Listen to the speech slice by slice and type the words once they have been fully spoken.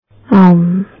ओम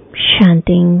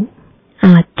शांति।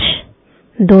 आज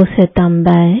 2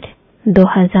 सितंबर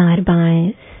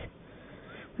 2022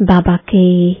 बाबा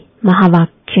के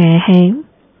महावाक्य है।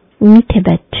 मीठे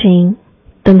बच्चे,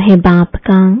 तुम्हें बाप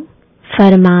का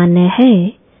फरमान है,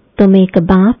 तुम एक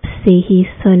बाप से ही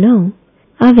सुनो।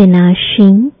 अविनाशी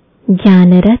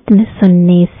ज्ञान रत्न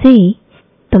सुनने से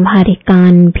तुम्हारे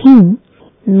कान भी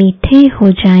मीठे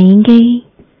हो जाएंगे।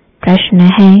 प्रश्न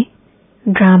है,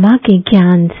 ड्रामा के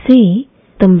ज्ञान से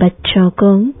तुम बच्चों को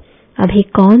अभी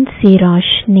कौन सी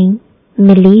रोशनी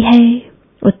मिली है?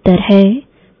 उत्तर है,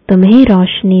 तुम्हें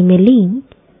रोशनी मिली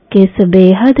कि इस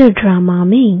बेहद ड्रामा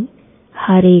में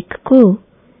हर एक को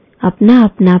अपना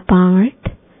अपना पार्ट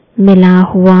मिला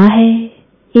हुआ है।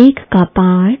 एक का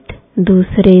पार्ट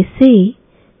दूसरे से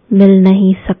मिल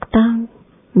नहीं सकता।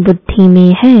 बुद्धि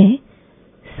में है,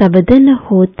 सब दिन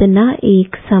होत न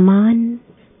एक समान।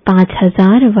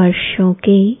 5000 वर्षों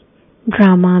के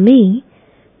ड्रामा में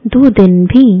 2 दिन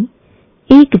भी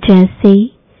एक जैसे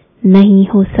नहीं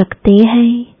हो सकते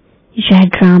हैं। यह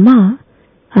ड्रामा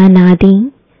अनादि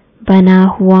बना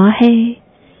हुआ है,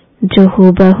 जो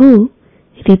हूबहू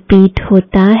रिपीट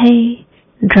होता है।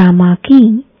 ड्रामा की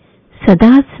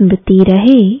सदा स्मृति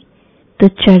रहे तो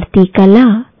चढ़ती कला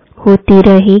होती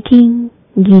रहेगी।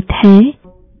 गीत है,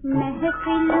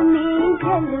 महफिल में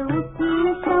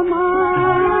झलकी समा,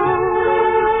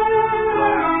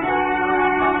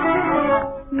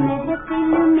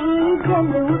 महफिल में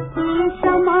झलकी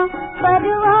समा,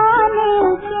 परवाने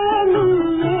के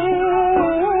लिए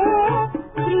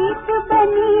प्रीत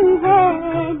बनी है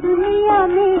दुनिया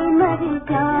में मर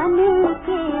जाने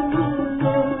के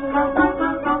लिए।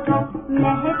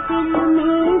 महफिल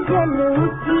में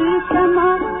झलकी समा,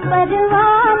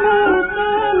 परवाने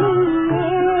के लिए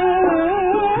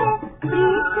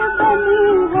प्रीत बनी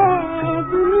है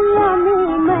दुनिया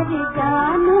में मर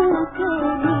जाने के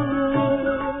लिए।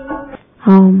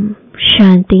 ओम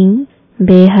शांति।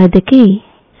 बेहद के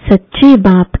सच्चे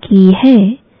बाप की है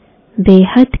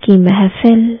बेहद की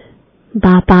महफिल।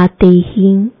 बाप आते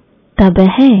ही तब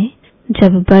है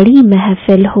जब बड़ी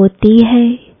महफिल होती है।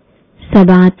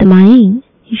 सब आत्माएं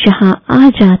यहाँ आ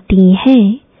जाती हैं,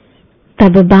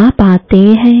 तब बाप आते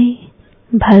हैं।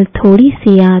 भल थोड़ी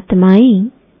सी आत्माएं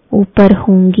ऊपर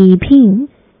होंगी भी,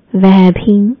 वह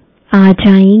भी आ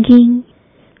जाएंगी।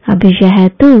 अब यह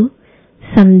तो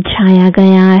समझाया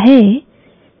गया है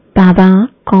बाबा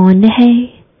कौन है।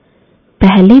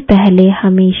 पहले पहले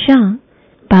हमेशा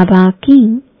बाबा की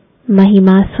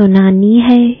महिमा सुनानी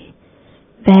है।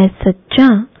 वह सच्चा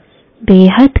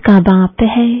बेहद का बाप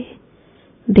है,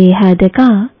 बेहद का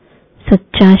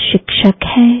सच्चा शिक्षक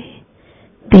है,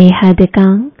 बेहद का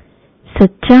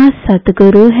सच्चा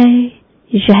सतगुरु है।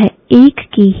 यह एक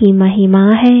की ही महिमा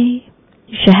है,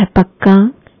 यह पक्का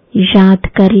याद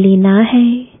कर लेना है।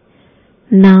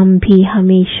 नाम भी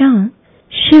हमेशा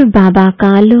शिव बाबा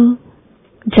का लो।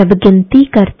 जब गिनती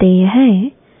करते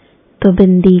हैं तो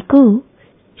बिंदी को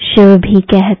शिव भी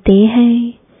कहते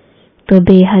हैं, तो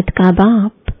बेहद का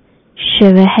बाप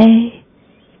शिव है।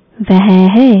 वह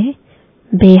है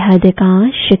बेहद का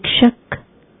शिक्षक।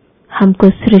 हमको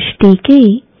सृष्टि के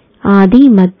आदि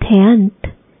मध्य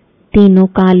अंत तीनों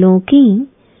कालों की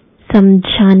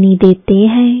समझानी देते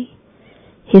हैं।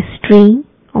 हिस्ट्री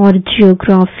और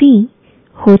जियोग्राफी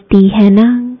होती है ना।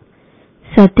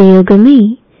 सतयुग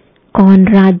में कौन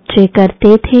राज्य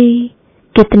करते थे,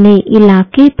 कितने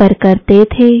इलाके पर करते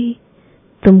थे?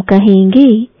 तुम कहेंगे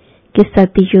कि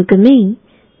सतयुग में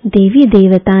देवी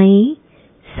देवताएं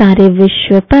सारे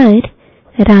विश्व पर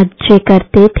राज्य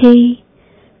करते थे।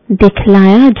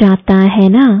 दिखलाया जाता है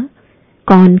ना,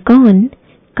 कौन कौन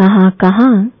कहाँ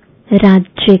कहाँ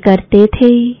राज्य करते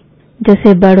थे।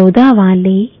 जैसे बड़ौदा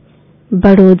वाले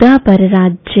बड़ौदा पर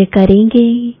राज्य करेंगे।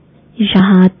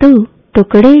 यहाँ तो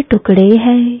टुकड़े टुकड़े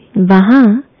है,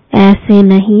 वहाँ ऐसे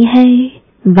नहीं है।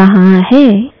 वहाँ है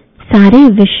सारे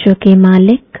विश्व के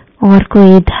मालिक और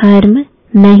कोई धर्म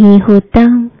नहीं होता।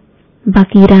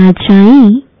 बाकी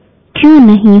राजाएं क्यों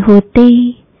नहीं होते?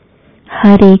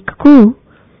 हर एक को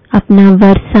अपना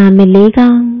वर्षा मिलेगा।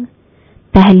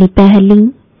 पहली पहली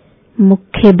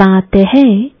मुख्य बात है,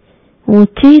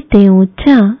 ऊंचे ते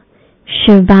ऊंचा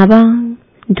शिव बाबा,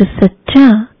 जो सच्चा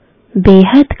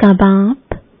बेहद का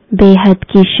बाप बेहद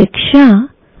की शिक्षा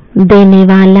देने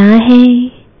वाला है।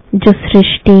 जो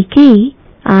सृष्टि के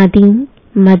आदि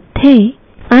मध्य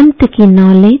अंत की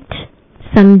नॉलेज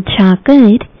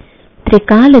समझाकर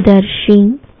त्रिकालदर्शी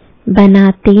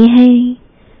बनाते हैं।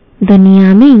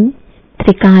 दुनिया में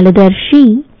त्रिकालदर्शी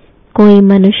कोई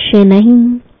मनुष्य नहीं,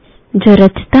 जो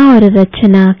रचता और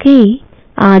रचना के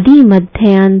आदि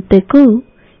मध्य अंत को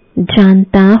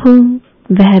जानता हो।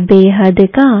 वह बेहद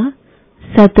का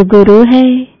सतगुरु है,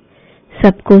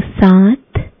 सबको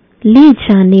साथ ले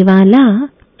जाने वाला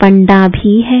पंडा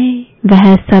भी है।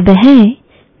 वह सब है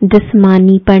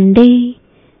जिस्मानी पंडे,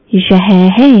 यह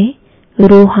है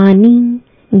रूहानी।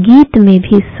 गीत में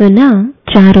भी सुना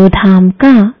चारों धाम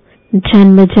का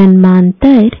जन्म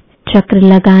जन्मांतर चक्र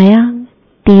लगाया।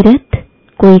 तीर्थ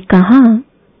कोई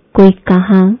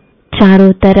कहाँ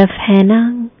चारों तरफ है ना।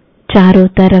 चारों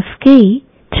तरफ के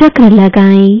चक्र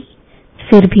लगाए,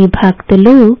 फिर भी भक्त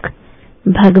लोग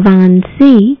भगवान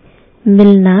से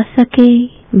मिल ना सके।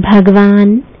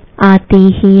 भगवान आते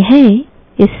ही है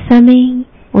इस समय,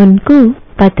 उनको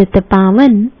पतित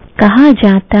पावन कहा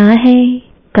जाता है।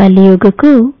 कलयुग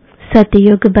को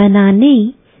सतयुग बनाने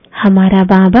हमारा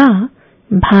बाबा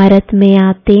भारत में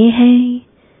आते हैं।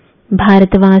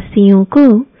 भारतवासियों को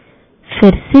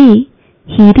फिर से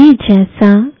हीरे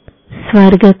जैसा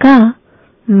स्वर्ग का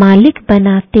मालिक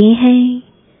बनाते हैं।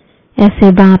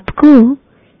 ऐसे बाप को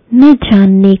न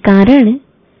जानने कारण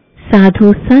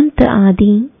साधु संत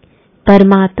आदि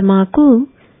परमात्मा को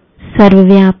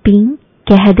सर्वव्यापी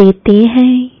कह देते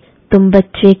हैं। तुम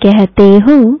बच्चे कहते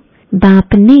हो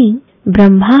बाप ने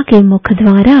ब्रह्मा के मुख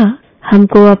द्वारा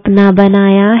हमको अपना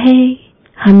बनाया है,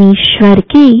 हम ईश्वर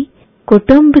के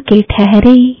कुटुंब के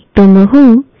ठहरे। तुम हो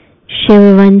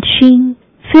शिववंशी,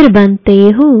 फिर बनते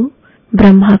हो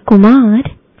ब्रह्मा कुमार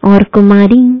और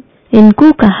कुमारी।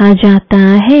 इनको कहा जाता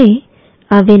है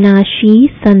अविनाशी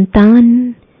संतान।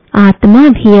 आत्मा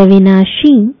भी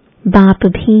अविनाशी, बाप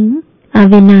भी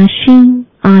अविनाशी।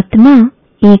 आत्मा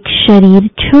एक शरीर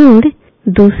छोड़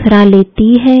दूसरा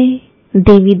लेती है।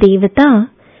 देवी देवता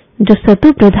जो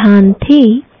सतो प्रधान थे,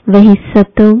 वही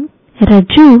सतो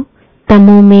रजो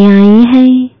तमो में आए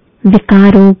हैं।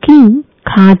 विकारों की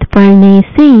खाद पड़ने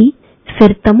से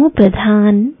फिर तमो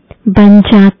प्रधान बन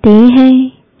जाते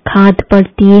हैं। खाद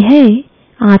पड़ती है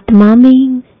आत्मा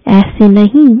में। ऐसे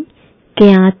नहीं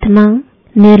कि आत्मा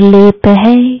निर्लेप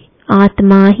है।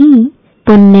 आत्मा ही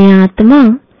पुण्य आत्मा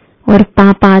और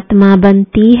पापात्मा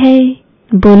बनती है।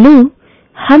 बोलो,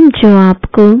 हम जो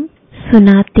आपको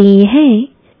सुनाते हैं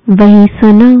वही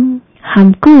सुनो,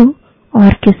 हमको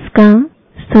और किसका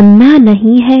सुनना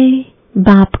नहीं है।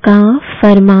 बाप का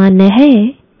फरमान है,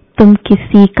 तुम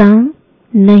किसी का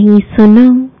नहीं सुनो।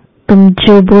 तुम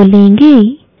जो बोलेंगे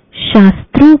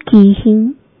शास्त्रों की ही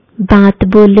बात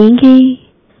बोलेंगे।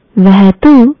 वह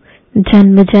तो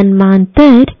जन्म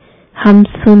जन्मांतर हम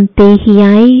सुनते ही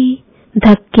आए,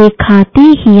 धक्के खाते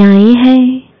ही आए हैं।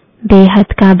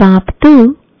 बेहद का बाप तो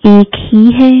एक ही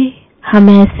है। हम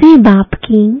ऐसे बाप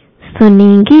की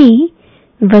सुनेंगे,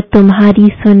 वह तुम्हारी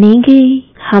सुनेंगे।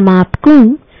 हम आपको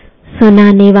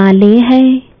सुनाने वाले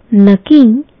हैं, न कि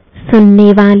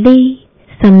सुनने वाले।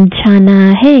 समझाना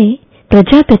है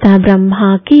प्रजापिता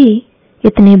ब्रह्मा के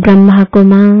इतने ब्रह्मा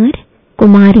कुमार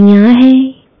कुमारियां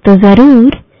हैं, तो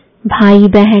जरूर भाई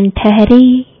बहन ठहरे।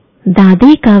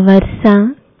 दादी का वर्षा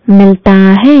मिलता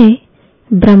है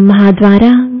ब्रह्मा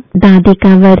द्वारा। दादी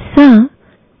का वर्षा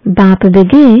बाप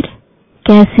बगैर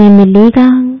कैसे मिलेगा।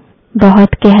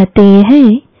 बहुत कहते हैं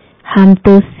हम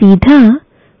तो सीधा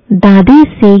दादी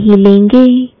से ही लेंगे,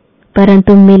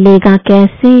 परंतु मिलेगा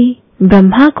कैसे।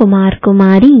 ब्रह्मा कुमार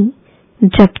कुमारी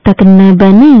जब तक न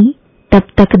बने तब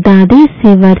तक दादी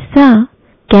से वर्षा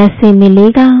कैसे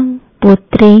मिलेगा।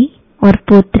 पोत्रे और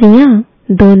पोत्रियां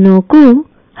दोनों को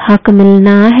हक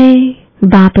मिलना है।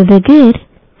 बाप बगैर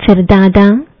फिर दादा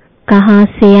कहाँ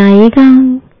से आएगा।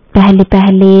 पहले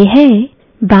पहले है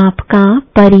बाप का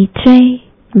परिचय।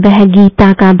 वह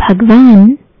गीता का भगवान,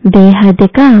 बेहद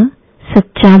का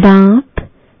सच्चा बाप,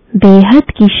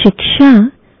 बेहद की शिक्षा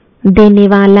देने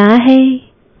वाला है।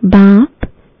 बाप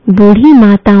बूढ़ी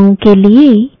माताओं के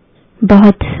लिए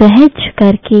बहुत सहज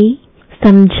करके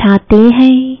समझाते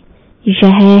हैं।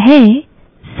 यह है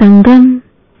संगम,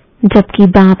 जबकि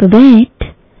बाप बैठ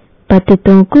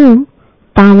पतितों को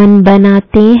पावन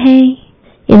बनाते हैं।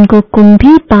 इनको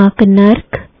कुंभी पाक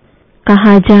नर्क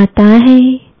कहा जाता है।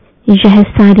 यह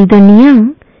सारी दुनिया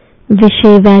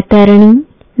विषय वैतरणी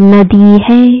नदी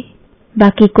है,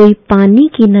 बाकी कोई पानी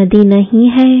की नदी नहीं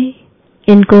है।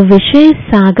 इनको विषय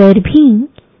सागर भी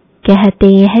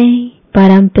कहते हैं।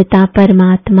 परम पिता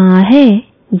परमात्मा है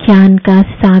ज्ञान का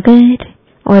सागर,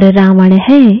 और रावण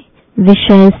है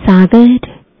विषय सागर।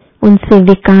 उनसे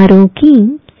विकारों की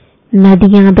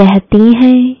नदियां बहती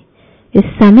हैं। इस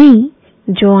समय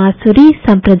जो आसुरी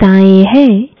संप्रदाय है,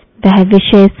 वह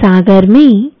विषय सागर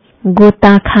में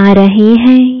गोता खा रहे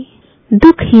हैं।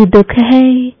 दुख ही दुख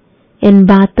है। इन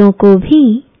बातों को भी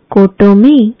कोटों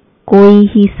में कोई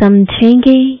ही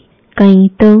समझेंगे। कहीं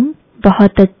तो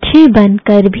बहुत अच्छे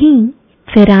बनकर भी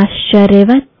फिर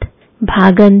आश्चर्यवत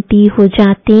भागंती हो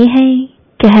जाते हैं।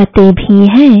 कहते भी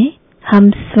हैं हम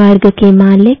स्वर्ग के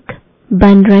मालिक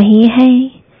बन रहे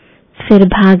हैं, फिर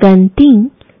भागंती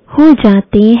हो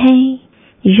जाते हैं।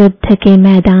 युद्ध के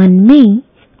मैदान में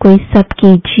कोई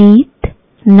सबकी जीत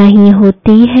नहीं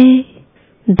होती है।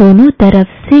 दोनों तरफ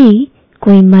से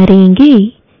कोई मरेंगे,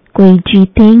 कोई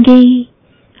जीतेंगे।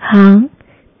 हाँ,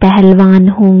 पहलवान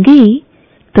होंगे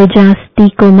तो जास्ती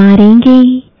को मारेंगे।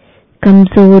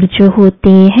 कमजोर जो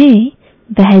होते हैं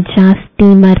वह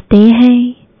जास्ती मरते हैं।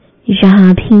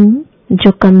 यहाँ भी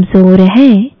जो कमजोर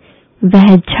है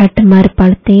वह झट मर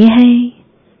पड़ते हैं।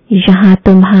 यहाँ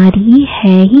तुम्हारी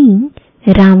है ही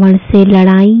रावण से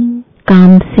लड़ाई,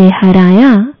 काम से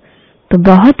हराया तो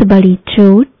बहुत बड़ी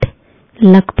चोट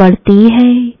लग पड़ती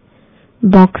है।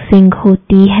 बॉक्सिंग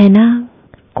होती है ना,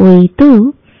 कोई तो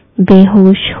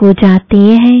बेहोश हो जाते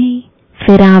हैं,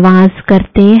 फिर आवाज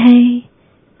करते हैं,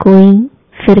 कोई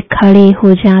फिर खड़े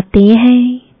हो जाते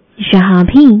हैं। यहाँ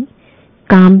भी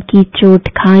काम की चोट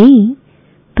खाई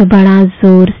तो बड़ा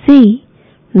जोर से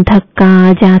धक्का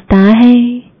आ जाता है,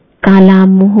 काला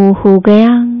मुंह हो गया।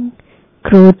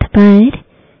 क्रोध पर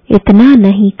इतना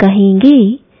नहीं कहेंगे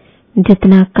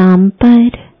जितना काम पर।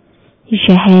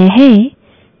 यह है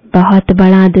बहुत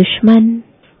बड़ा दुश्मन,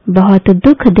 बहुत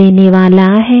दुख देने वाला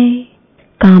है।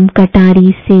 काम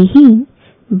कटारी से ही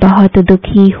बहुत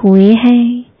दुखी हुए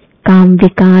हैं, काम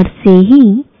विकार से ही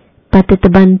पतित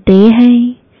बनते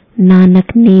हैं।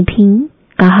 नानक ने भी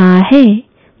कहा है,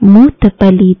 मूत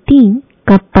पलीती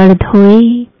कपड़ धोए।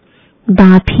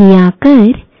 बाप ही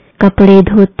आकर कपड़े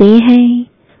धोते हैं।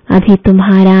 अभी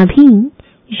तुम्हारा भी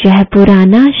यह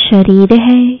पुराना शरीर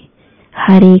है।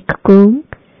 हर एक को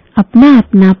अपना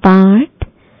अपना पार्ट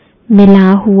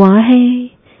मिला हुआ है,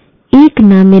 एक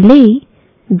न मिले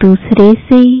दूसरे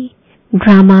से।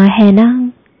 ड्रामा है ना,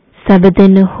 सब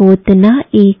दिन होत ना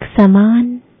एक समान।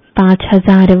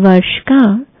 5000 वर्ष का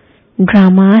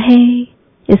ड्रामा है,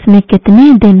 इसमें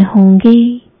कितने दिन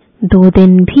होंगे? 2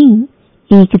 दिन भी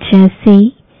एक जैसे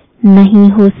नहीं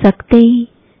हो सकते।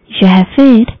 यह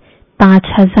फिर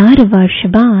 5000 वर्ष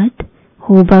बाद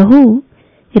हूबहू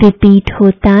रिपीट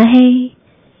होता है।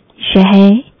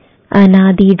 यह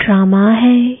अनादि ड्रामा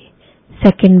है।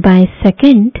 सेकंड बाय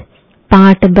सेकंड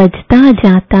पार्ट बजता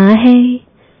जाता है,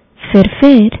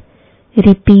 फिर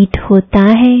रिपीट होता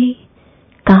है।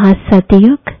 कहाँ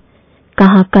सतयुग,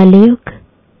 कहाँ कलयुग,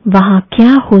 वहाँ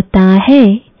क्या होता है,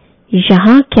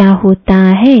 यहाँ क्या होता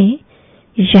है,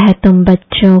 यह तुम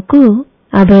बच्चों को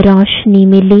अब रोशनी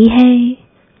मिली है।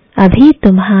 अभी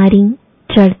तुम्हारी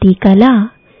चढ़ती कला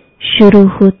शुरू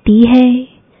होती है।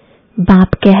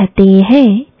 बाप कहते हैं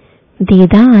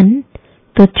दीदान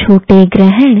तो छोटे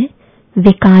ग्रहण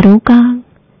विकारों का।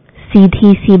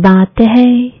 सीधी सी बात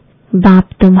है, बाप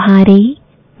तुम्हारे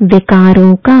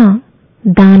विकारों का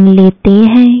दान लेते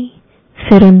हैं,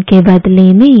 फिर उनके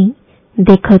बदले में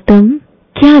देखो तुम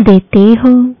क्या देते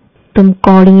हो। तुम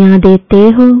कौड़ियां देते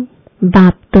हो,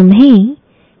 बाप तुम्हें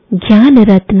ज्ञान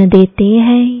रत्न देते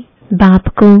हैं। बाप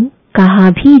को कहा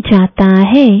भी जाता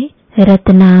है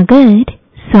रत्नागर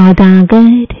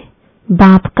सौदागर।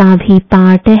 बाप का भी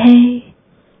पाठ है।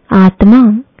 आत्मा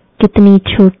कितनी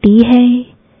छोटी है,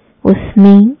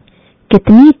 उसमें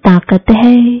कितनी ताकत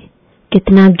है,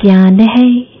 कितना ज्ञान है।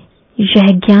 यह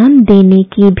ज्ञान देने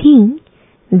की भी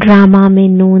ड्रामा में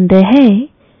नोंद है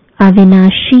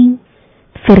अविनाशी।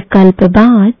 फिर कल्प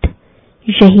बाद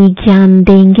यही ज्ञान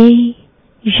देंगे।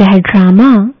 यह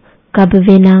ड्रामा कब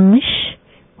विनाश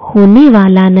होने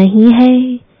वाला नहीं है।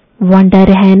 वंडर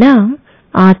है ना,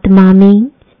 आत्मा में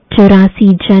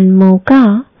 84 जन्मों का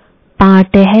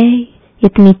पाठ है।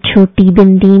 इतनी छोटी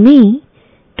बिंदी में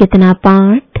कितना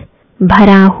पाठ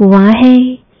भरा हुआ है।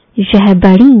 यह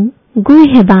बड़ी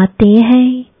गुह्य बातें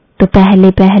हैं। तो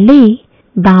पहले पहले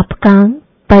बाप का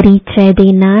परिचय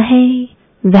देना है।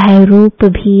 वह रूप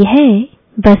भी है,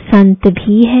 बसंत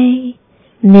भी है।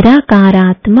 निराकार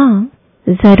आत्मा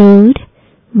जरूर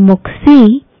मुख से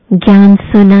ज्ञान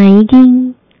सुनाएगी,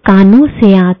 कानों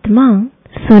से आत्मा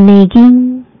सुनेगी।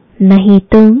 नहीं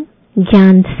तो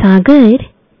ज्ञान सागर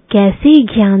कैसे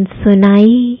ज्ञान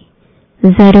सुनाई।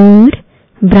 जरूर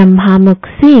ब्रह्मा मुख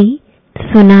से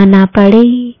सुनाना पड़े।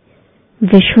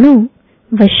 विष्णु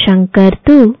व शंकर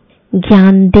तो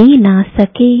ज्ञान दे ना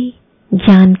सके।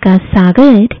 ज्ञान का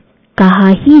सागर कहा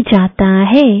ही जाता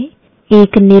है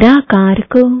एक निराकार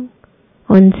को।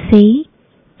 उनसे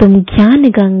तुम ज्ञान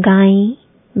गंगाएं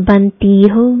बनती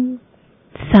हो।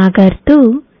 सागर तो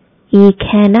एक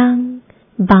है ना।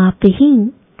 बाप ही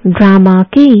ड्रामा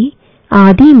के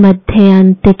आदि मध्य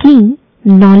अंत की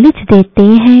नॉलेज देते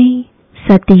हैं।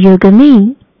 सतयुग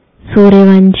में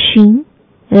सूर्यवंशी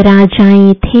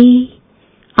राजाएं थे,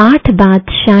 8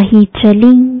 बादशाही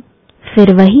चली।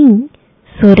 फिर वही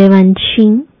सूर्यवंशी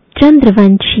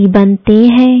चंद्रवंशी बनते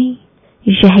हैं।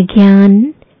 यह ज्ञान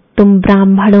तुम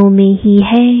ब्राह्मणों में ही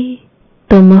है।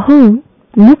 तुम हो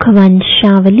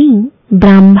मुखवंशावली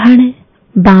ब्राह्मण।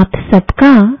 बाप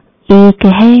सबका एक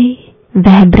है,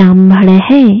 वह ब्राह्मण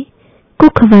है।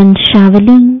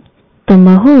 कुखवंशावली तुम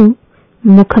हो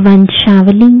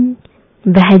मुखवंशावली,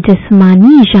 वह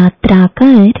जिस्मानी यात्रा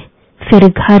कर फिर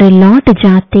घर लौट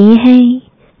जाते हैं।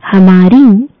 हमारी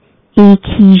एक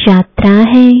ही यात्रा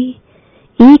है,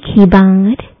 एक ही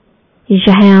बार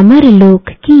यह अमर लोक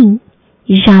की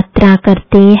यात्रा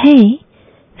करते हैं।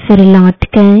 फिर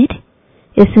लौटकर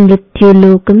इस मृत्यु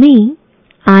लोक में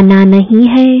आना नहीं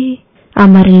है।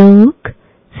 अमर लोक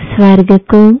स्वर्ग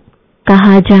को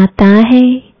कहा जाता है।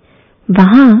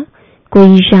 वहां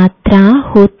कोई यात्रा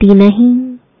होती नहीं,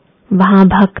 वहां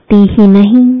भक्ति ही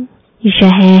नहीं।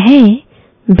 यह है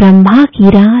ब्रह्मा की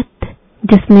रात,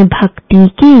 जिसमें भक्ति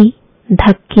के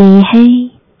धक्के हैं।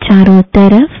 चारों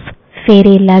तरफ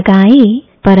फेरे लगाए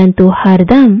परंतु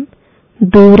हरदम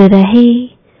दूर रहे।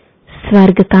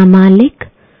 स्वर्ग का मालिक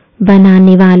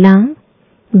बनाने वाला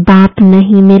बाप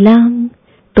नहीं मिला।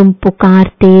 तुम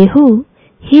पुकारते हो,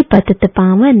 हे पतित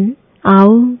पावन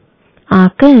आओ,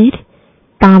 आकर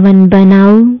पावन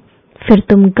बनाओ। फिर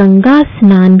तुम गंगा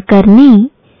स्नान करने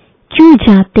क्यों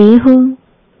जाते हो?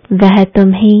 वह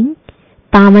तुम्हें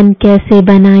पावन कैसे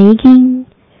बनाएगी?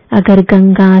 अगर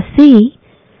गंगा से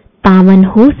पावन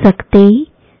हो सकते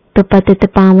तो पतित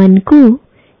पावन को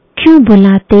क्यों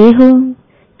बुलाते हो?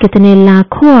 कितने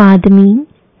लाखों आदमी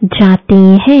जाते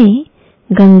हैं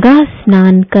गंगा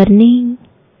स्नान करने।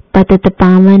 पतित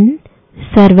पावन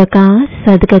सर्व का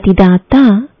सद्गति दाता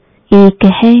एक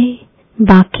है,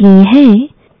 बाकी है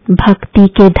भक्ति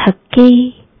के धक्के।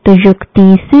 तो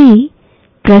युक्ति से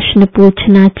प्रश्न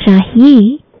पूछना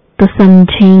चाहिए तो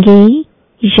समझेंगे।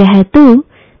 यह तो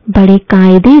बड़े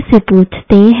कायदे से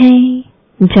पूछते हैं,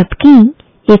 जबकि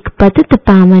एक पतित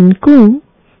पावन को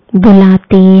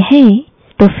बुलाते हैं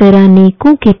तो फिर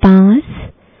अनेकों के पास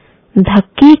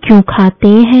धक्के क्यों खाते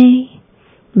हैं?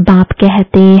 बाप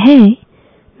कहते हैं,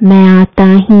 मैं आता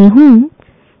ही हूँ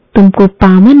तुमको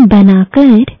पावन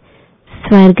बनाकर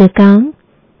स्वर्ग का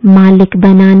मालिक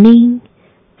बनाने।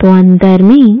 तो अंदर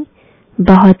में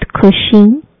बहुत खुशी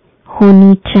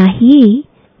होनी चाहिए।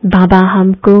 बाबा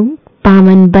हमको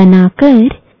पावन बनाकर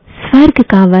स्वर्ग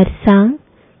का वर्षा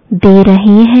दे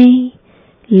रहे हैं।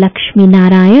 लक्ष्मी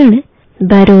नारायण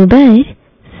बरोबर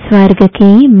स्वर्ग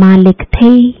के मालिक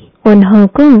थे। उन्हों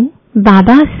को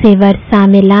बाबा से वर्षा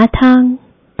मिला था।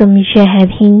 तुम यह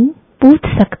भी पूछ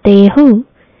सकते हो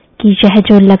कि यह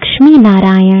जो लक्ष्मी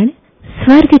नारायण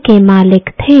स्वर्ग के मालिक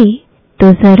थे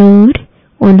तो जरूर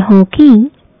उन्हों की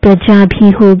प्रजा भी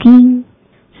होगी।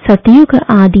 सतयुग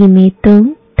आदि में तो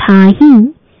था ही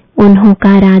उन्हों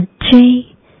का राज्य।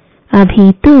 अभी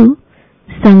तो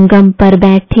संगम पर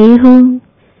बैठे हो,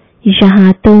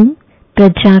 यहाँ तो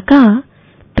प्रजा का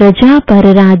प्रजा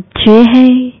पर राज्य है।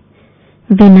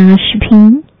 विनाश भी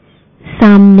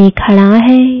सामने खड़ा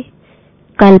है।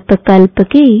 कल्प कल्प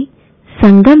के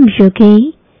संगम युगे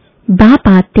बाप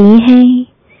आते हैं।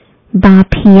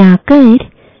 बाप ही आकर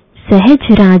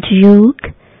सहज राजयोग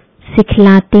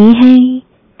सिखलाते हैं।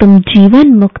 तुम जीवन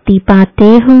मुक्ति पाते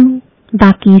हो,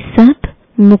 बाकी सब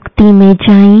मुक्ति में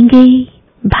जाएंगे।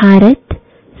 भारत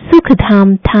सुख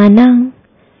धाम था ना,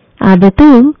 अब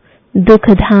तो दुख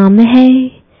धाम है।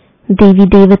 देवी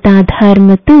देवता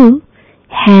धर्म तो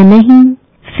है नहीं,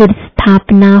 फिर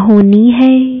स्थापना होनी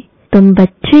है। तुम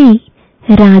बच्चे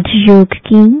राजयोग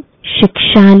की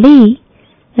शिक्षा ले,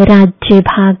 राज्य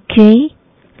भाग्य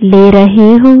ले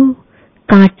रहे हो।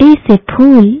 कांटे से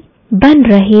फूल बन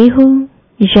रहे हो,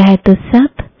 यह तो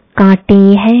सब कांटे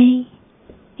हैं।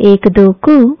 एक दो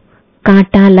को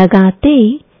कांटा लगाते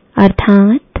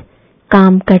अर्थात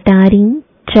काम कटारी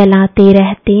चलाते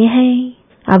रहते हैं।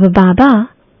 अब बाबा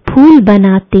फूल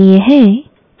बनाते हैं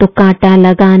तो कांटा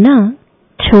लगाना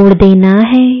छोड़ देना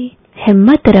है,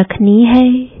 हिम्मत रखनी है।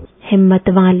 हिम्मत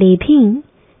वाले भी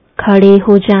खड़े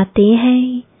हो जाते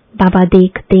हैं। बाबा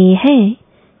देखते हैं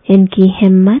इनकी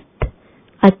हिम्मत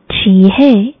अच्छी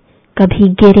है, कभी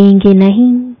गिरेंगे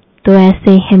नहीं, तो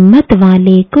ऐसे हिम्मत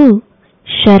वाले को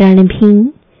शरण भी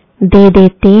दे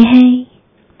देते हैं।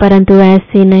 परंतु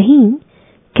ऐसे नहीं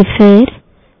कि फिर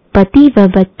पति व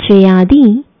बच्चे आदि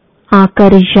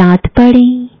आकर याद पड़े।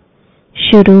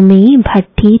 शुरू में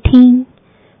भट्ठी थी,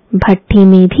 भट्ठी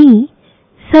में भी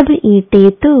सब ईंटें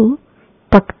तो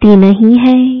पकती नहीं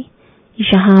है।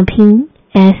 यहाँ भी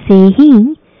ऐसे ही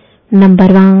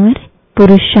नंबरवार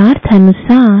पुरुषार्थ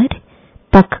अनुसार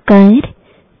पककर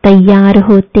तैयार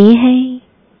होते हैं।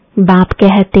 बाप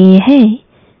कहते हैं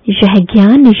यह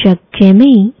ज्ञान यज्ञ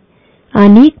में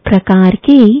अनेक प्रकार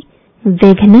के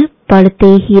विघ्न पड़ते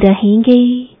ही रहेंगे।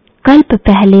 कल्प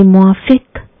पहले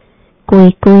मुआफिक कोई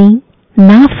कोई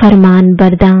नाफरमान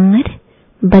बरदार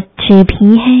बच्चे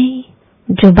भी हैं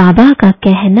जो बाबा का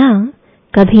कहना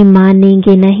कभी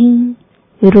मानेंगे नहीं,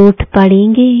 रूठ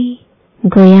पड़ेंगे।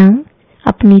 गोया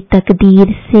अपनी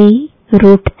तकदीर से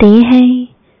रूठते हैं,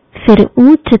 फिर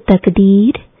ऊंच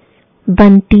तकदीर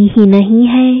बनती ही नहीं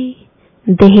है।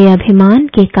 देह अभिमान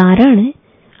के कारण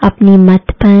अपनी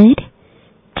मत पर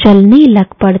चलने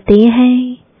लग पड़ते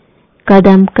हैं।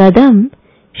 कदम कदम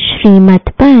श्रीमत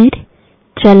पर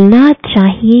चलना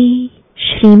चाहिए।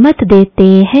 श्रीमत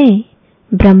देते हैं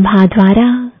ब्रह्मा द्वारा,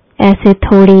 ऐसे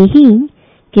थोड़े ही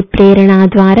कि प्रेरणा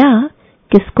द्वारा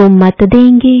किसको मत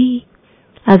देंगे।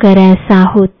 अगर ऐसा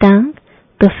होता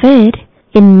तो फिर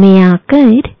इनमें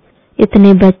आकर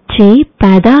इतने बच्चे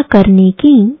पैदा करने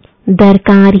की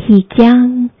दरकार ही क्या।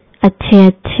 अच्छे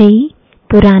अच्छे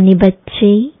पुराने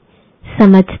बच्चे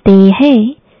समझते हैं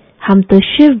हम तो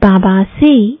शिव बाबा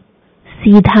से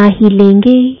सीधा ही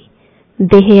लेंगे।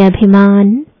 देह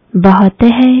अभिमान बहुत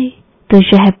है तो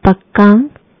यह पक्का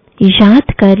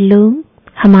याद कर लो,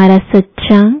 हमारा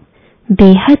सच्चा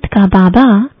बेहद का बाबा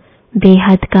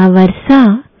बेहद का वर्षा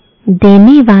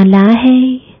देने वाला है।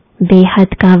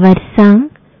 बेहद का वर्षा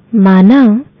माना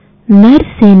नर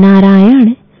से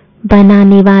नारायण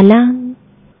बनाने वाला।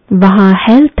 वहाँ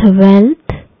हेल्थ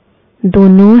वेल्थ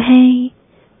दोनों है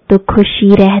तो खुशी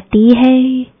रहती है।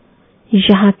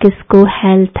 यहाँ किसको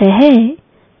हेल्थ है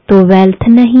तो वेल्थ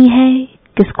नहीं है,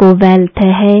 किसको वेल्थ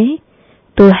है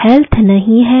तो हेल्थ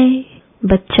नहीं है।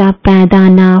 बच्चा पैदा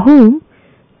ना हो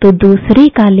तो दूसरे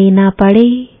का लेना पड़े,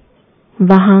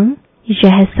 वहाँ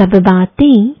यह सब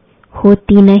बातें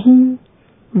होती नहीं।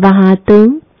 वहाँ तो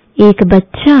एक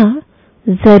बच्चा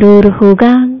जरूर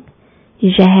होगा।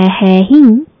 यह है ही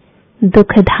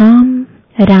दुख धाम।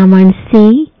 रावण से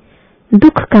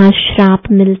दुख का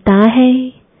श्राप मिलता है,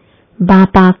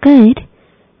 बाप आकर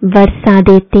वर्षा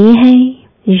देते हैं।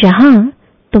 यहाँ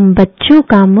तुम बच्चों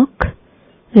का मुख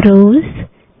रोज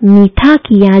मीठा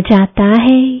किया जाता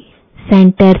है।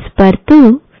 सेंटर्स पर तो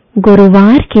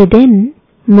गुरुवार के दिन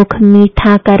मुख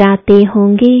मीठा कराते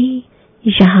होंगे।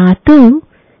 यहाँ तो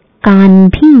कान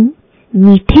भी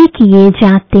मीठे किए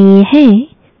जाते हैं,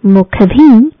 मुख भी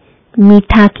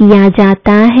मीठा किया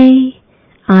जाता है।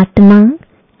 आत्मा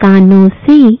कानों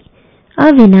से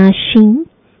अविनाशी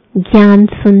ज्ञान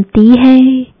सुनती है,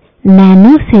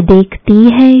 नैनों से देखती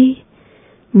है,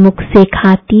 मुख से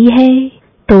खाती है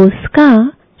तो उसका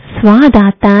स्वाद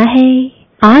आता है।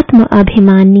 आत्म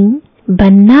अभिमानी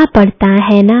बनना पड़ता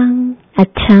है ना।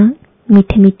 अच्छा,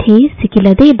 मीठे मीठे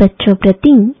सिकिलदे बच्चों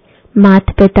प्रति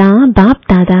माता पिता बाप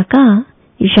दादा का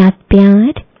याद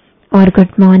प्यार और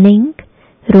गुड मॉर्निंग।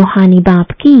 रूहानी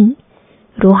बाप की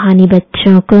रूहानी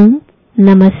बच्चों को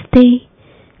नमस्ते।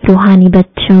 रूहानी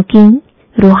बच्चों की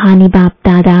रूहानी बाप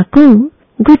दादा को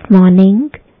गुड मॉर्निंग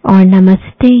और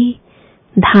नमस्ते।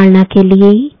 धारणा के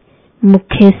लिए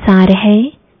मुख्य सार है,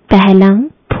 पहला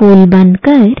फूल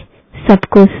बनकर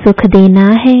सबको सुख देना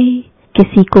है,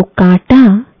 किसी को कांटा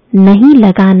नहीं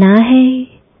लगाना है,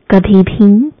 कभी भी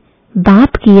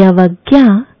बाप की अवज्ञा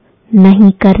नहीं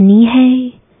करनी है,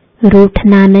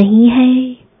 रूठना नहीं है।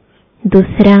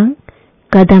 दूसरा,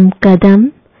 कदम कदम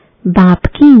बाप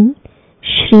की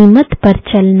श्रीमत पर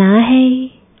चलना है,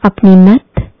 अपनी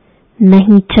मत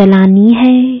नहीं चलानी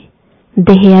है।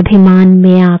 देह अभिमान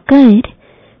में आकर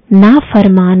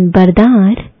नाफरमान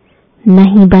बरदार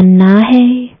नहीं बनना है।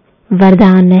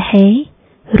 वरदान है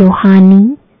रूहानी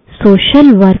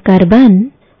सोशल वर्कर बन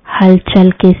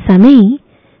हलचल के समय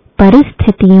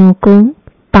परिस्थितियों को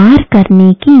पार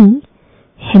करने की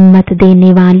हिम्मत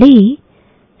देने वाले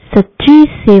सच्चे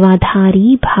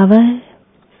सेवाधारी भव।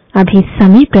 अभी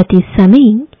समय प्रति समय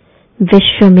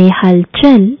विश्व में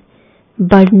हलचल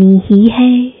बढ़नी ही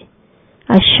है।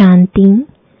 अशांति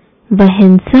व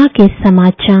हिंसा के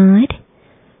समाचार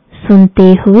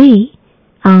सुनते हुए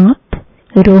आप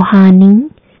रूहानी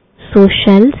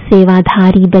सोशल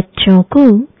सेवाधारी बच्चों को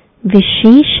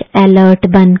विशेष अलर्ट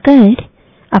बनकर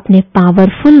अपने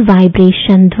पावरफुल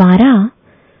वाइब्रेशन द्वारा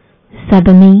सब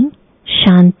में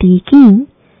शांति की,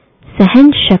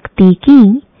 सहन शक्ति की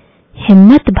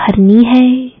हिम्मत भरनी है।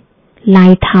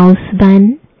 लाइट हाउस बन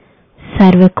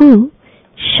सर्व को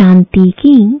शांति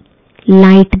की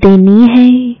लाइट देनी है।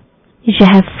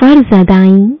 यह फर्ज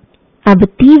अदाई अब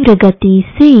तीव्र गति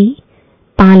से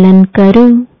पालन करो,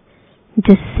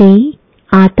 जिससे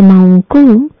आत्माओं को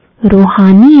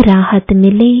रूहानी राहत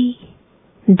मिले।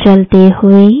 जलते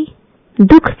हुए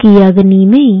दुख की अग्नि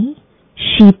में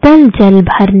शीतल जल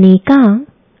भरने का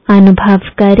अनुभव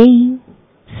करें।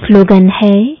 स्लोगन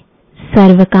है,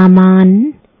 सर्व का मान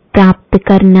प्राप्त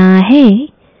करना है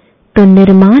तो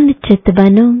निर्माण चित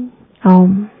बनो।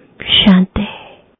 ओम शांति।